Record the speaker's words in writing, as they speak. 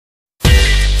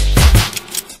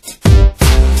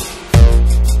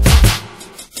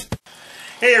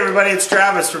Hey everybody, it's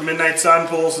Travis from Midnight Sun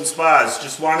Pools and Spas.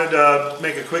 Just wanted to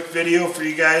make a quick video for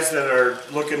you guys that are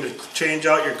looking to change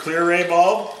out your clear ray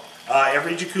bulb.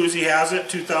 Every jacuzzi has it,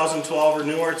 2012 or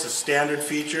newer. It's a standard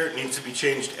feature. It needs to be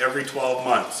changed every 12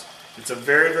 months. It's a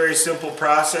very, very simple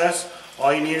process.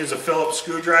 All you need is a Phillips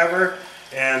screwdriver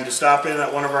and to stop in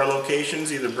at one of our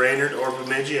locations, either Brainerd or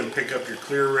Bemidji, and pick up your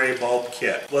clear ray bulb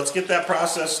kit. Let's get that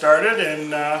process started,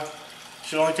 and it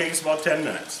should only take us about 10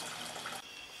 minutes.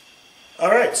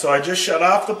 Alright, so I just shut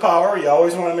off the power. You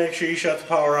always want to make sure you shut the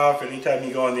power off anytime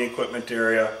you go in the equipment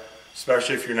area,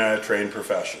 especially if you're not a trained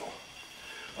professional.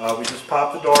 We just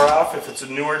pop the door off. If it's a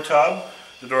newer tub,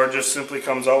 the door just simply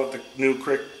comes out with the new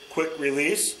quick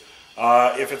release.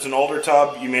 If it's an older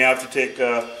tub, you may have to take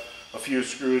a few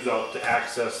screws out to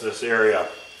access this area.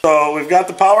 So we've got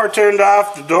the power turned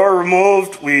off, the door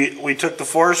removed. We took the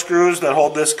 4 screws that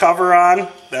hold this cover on.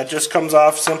 That just comes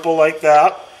off simple like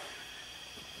that.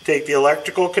 Take the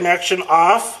electrical connection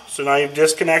off. So now you've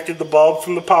disconnected the bulb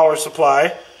from the power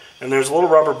supply. And there's a little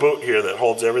rubber boot here that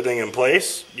holds everything in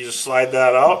place. You just slide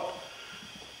that out.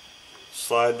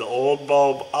 Slide the old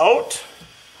bulb out.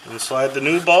 And slide the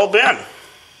new bulb in.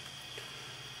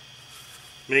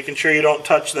 Making sure you don't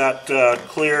touch that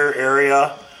clear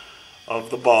area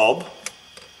of the bulb.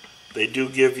 They do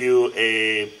give you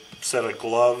a set of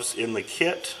gloves in the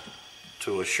kit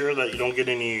to assure that you don't get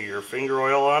any of your finger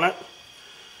oil on it.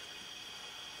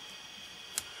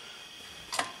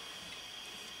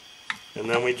 And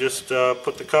then we just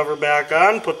put the cover back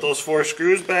on, put those 4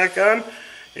 screws back on,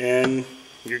 and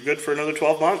you're good for another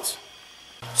 12 months.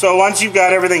 So once you've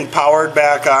got everything powered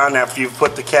back on, after you've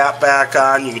put the cap back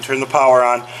on, you can turn the power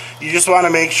on. You just want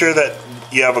to make sure that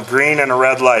you have a green and a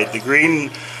red light. The green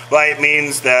light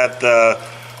means that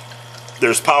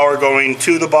there's power going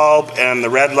to the bulb, and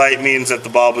the red light means that the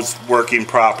bulb is working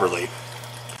properly.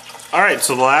 Alright,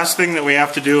 so the last thing that we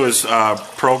have to do is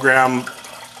program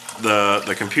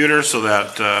the computer so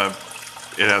that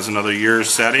it has another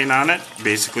year's setting on it.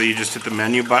 Basically, you just hit the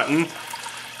menu button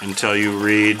until you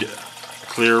read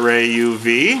Clear Ray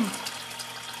UV,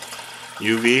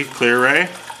 Clear Ray.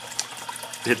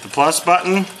 Hit the plus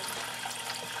button,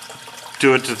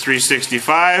 do it to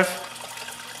 365,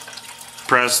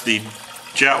 press the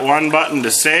Jet 1 button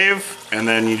to save, and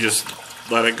then you just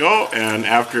let it go, and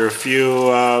after a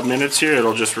few minutes here,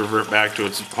 it'll just revert back to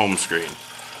its home screen.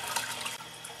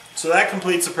 So that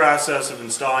completes the process of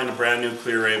installing a brand new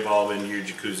clear ray bulb into your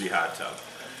jacuzzi hot tub.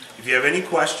 If you have any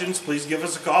questions, please give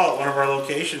us a call at one of our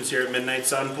locations here at Midnight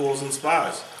Sun Pools and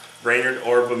Spas, Brainerd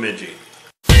or Bemidji.